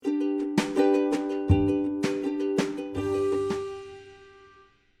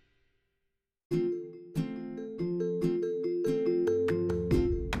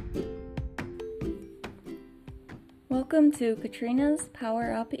Welcome to Katrina's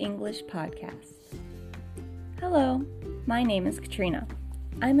Power Up English podcast. Hello, my name is Katrina.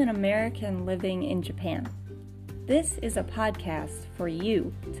 I'm an American living in Japan. This is a podcast for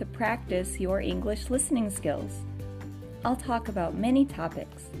you to practice your English listening skills. I'll talk about many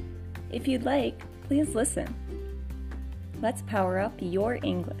topics. If you'd like, please listen. Let's power up your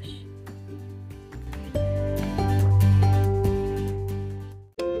English.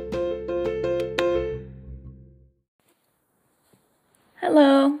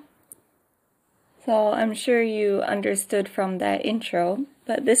 Hello. So I'm sure you understood from that intro,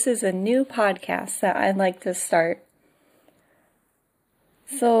 but this is a new podcast that I'd like to start.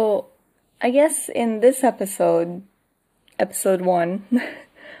 So I guess in this episode 1,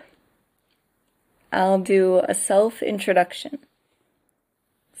 I'll do a self-introduction.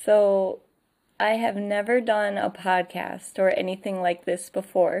 So I have never done a podcast or anything like this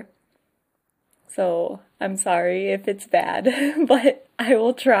before. So I'm sorry if it's bad, but I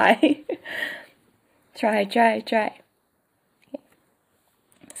will try. Try. Okay.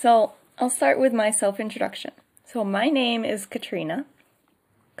 So I'll start with my self-introduction. So my name is Katrina.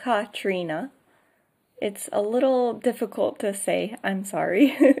 Katrina. It's a little difficult to say. I'm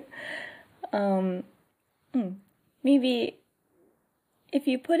sorry. Maybe if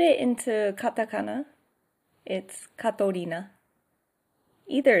you put it into katakana, it's Katorina.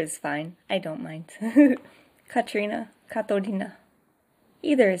 Either is fine. I don't mind. Katrina, Katorina.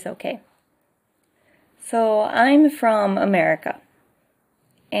 Either is okay. So I'm from America.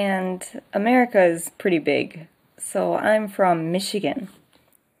 And America is pretty big. So I'm from Michigan.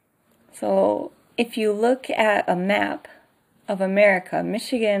 So if you look at a map of America,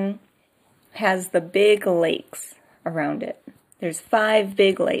 Michigan has the big lakes around it. There's 5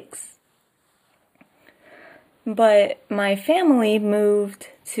 big lakes. But my family moved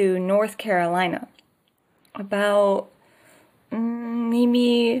to North Carolina about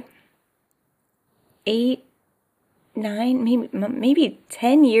maybe 8, 9, maybe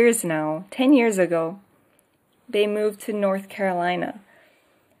 10 years now. 10 years ago, they moved to North Carolina.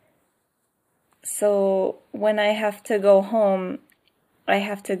 So when I have to go home, I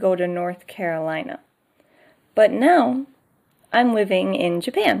have to go to North Carolina. But now I'm living in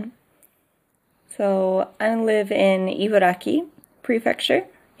Japan. So I live in Ibaraki Prefecture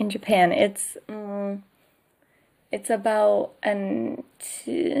in Japan. It's about an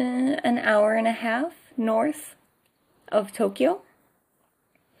hour and a half north of Tokyo.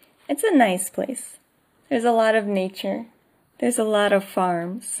 It's a nice place. There's a lot of nature. There's a lot of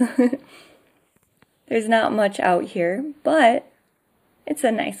farms. There's not much out here, but it's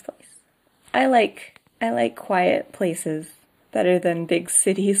a nice place. I like quiet places better than big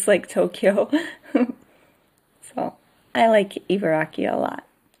cities like Tokyo. So I like Ibaraki a lot.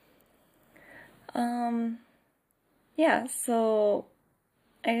 So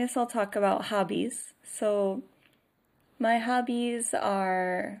I guess I'll talk about hobbies. So my hobbies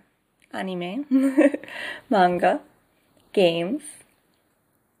are anime, manga, games.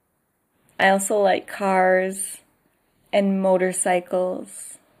 I also like cars and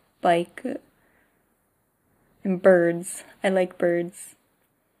motorcycles, bike, and birds. I like birds.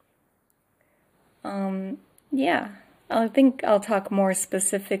 I think I'll talk more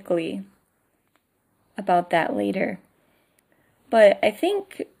specifically about that later. But I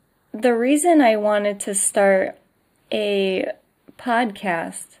think the reason I wanted to start a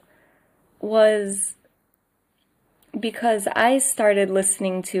podcast was because I started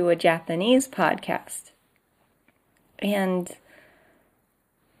listening to a Japanese podcast. And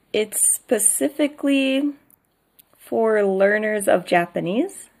it's specifically for learners of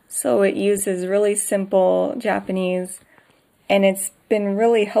Japanese. So it uses really simple Japanese, and it's been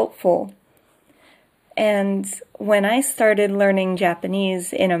really helpful. And when I started learning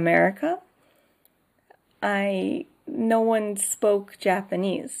Japanese in America, no one spoke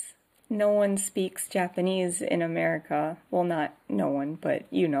Japanese. No one speaks Japanese in America. Well, not no one, but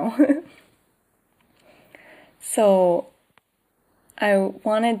you know. So I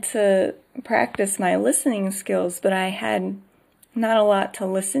wanted to practice my listening skills, but I had not a lot to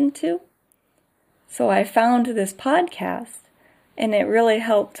listen to. So I found this podcast, and it really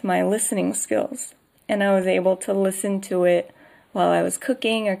helped my listening skills. And I was able to listen to it while I was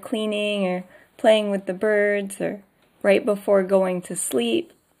cooking or cleaning or playing with the birds or right before going to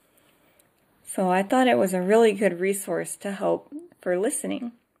sleep. So I thought it was a really good resource to help for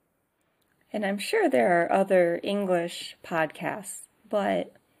listening. And I'm sure there are other English podcasts,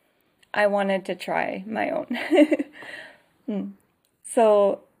 but I wanted to try my own.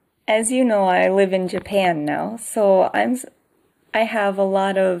 So, as you know, I live in Japan now, so I have a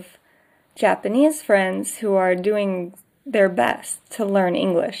lot of Japanese friends who are doing their best to learn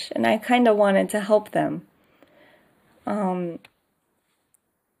English, and I kind of wanted to help them.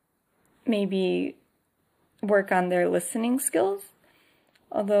 Maybe work on their listening skills,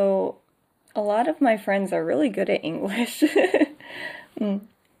 although a lot of my friends are really good at English.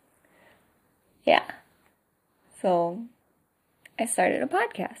 Yeah. So I started a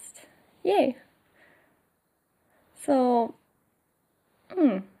podcast. Yay. So,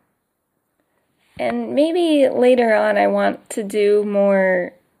 and maybe later on I want to do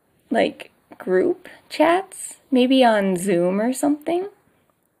more like group chats, maybe on Zoom or something.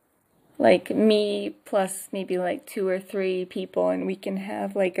 Like me plus maybe like 2 or 3 people, and we can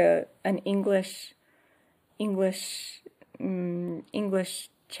have like an English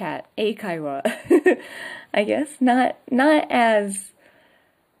chat, 英会話 I guess not as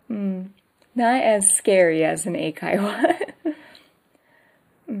scary as an 英会話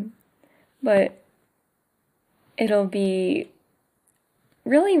but it'll be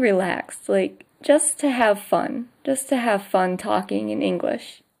really relaxed, like just to have fun talking in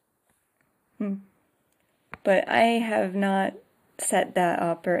English. But I have not set that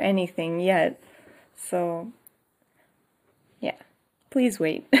up or anything yet, so yeah, please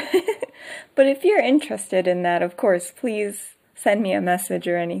wait. But if you're interested in that, of course, please send me a message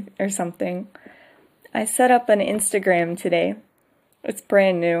or something. I set up an Instagram today. It's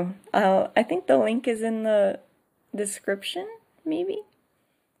brand new. I think the link is in the description, maybe?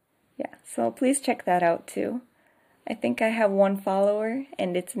 Yeah, so please check that out too. I think I have 1 follower,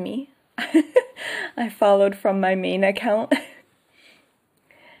 and it's me. I followed from my main account.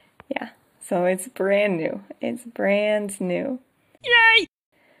 Yeah, so it's brand new. It's brand new. Yay!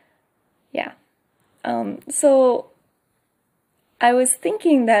 Yeah. So I was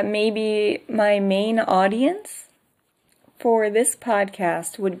thinking that maybe my main audience for this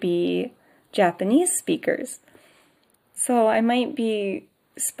podcast would be Japanese speakers. So I might be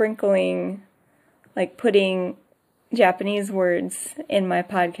sprinkling, like putting Japanese words in my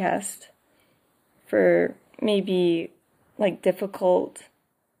podcast for maybe like difficult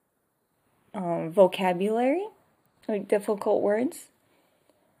vocabulary, like difficult words,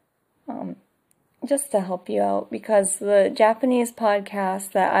 just to help you out, because the Japanese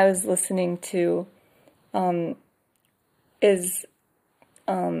podcast that I was listening to is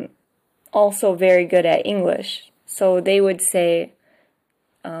also very good at English. So they would say,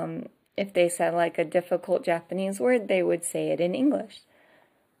 if they said like a difficult Japanese word, they would say it in English.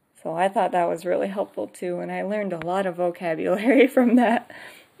 So I thought that was really helpful too, and I learned a lot of vocabulary from that.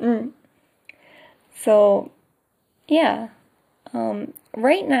 So, yeah.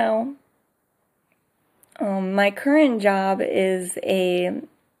 Right now, my current job is a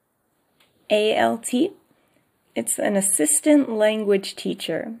ALT. It's an assistant language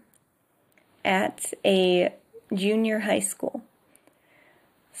teacher at a junior high school.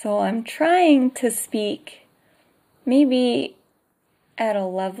 So I'm trying to speak maybe at a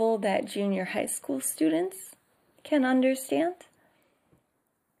level that junior high school students can understand.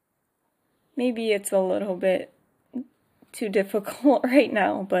 Maybe it's a little bit too difficult right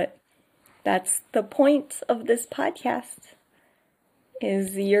now, but that's the point of this podcast,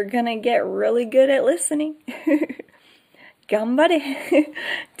 is you're gonna get really good at listening. Ganbare.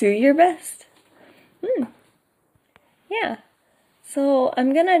 Do your best. Yeah. So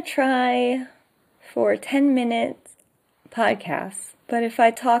I'm gonna try for 10-minute podcasts, but if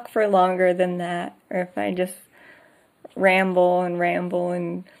I talk for longer than that, or if I just ramble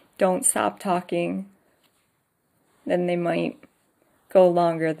and don't stop talking, then they might go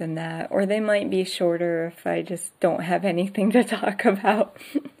longer than that, or they might be shorter if I just don't have anything to talk about.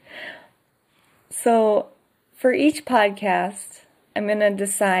 So for each podcast, I'm going to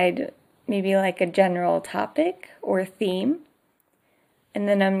decide maybe like a general topic or theme, and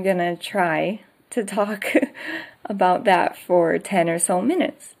then I'm going to try to talk about that for 10 or so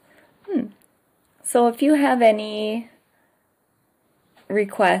minutes. So if you have any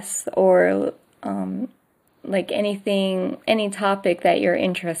requests or like anything, any topic that you're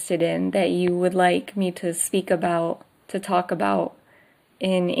interested in that you would like me to talk about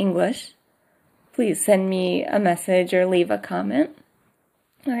in English, please send me a message or leave a comment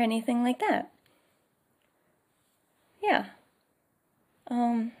or anything like that. Yeah.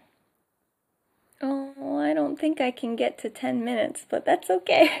 Oh, I don't think I can get to 10 minutes, but that's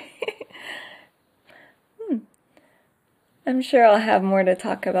okay. I'm sure I'll have more to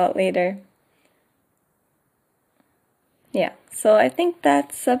talk about later. Yeah, so I think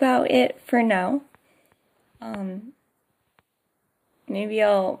that's about it for now. Maybe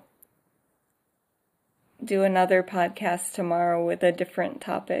I'll do another podcast tomorrow with a different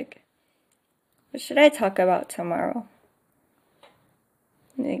topic. What should I talk about tomorrow?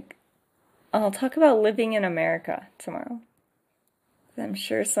 I'll talk about living in America tomorrow. I'm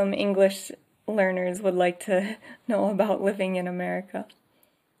sure some English learners would like to know about living in America.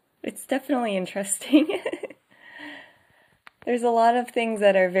 It's definitely interesting. There's a lot of things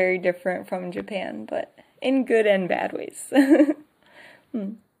that are very different from Japan, but in good and bad ways.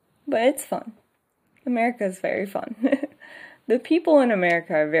 But it's fun. America is very fun. The people in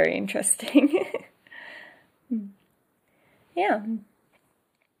America are very interesting. Yeah.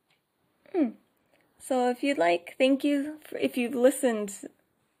 So if you'd like, thank you. If you've listened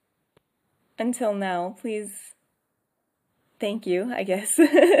until now, please, thank you, I guess.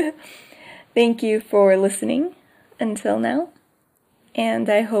 Thank you for listening until now. And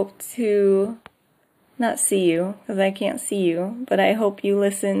I hope to not see you, because I can't see you, but I hope you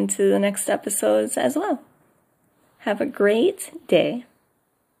listen to the next episodes as well. Have a great day.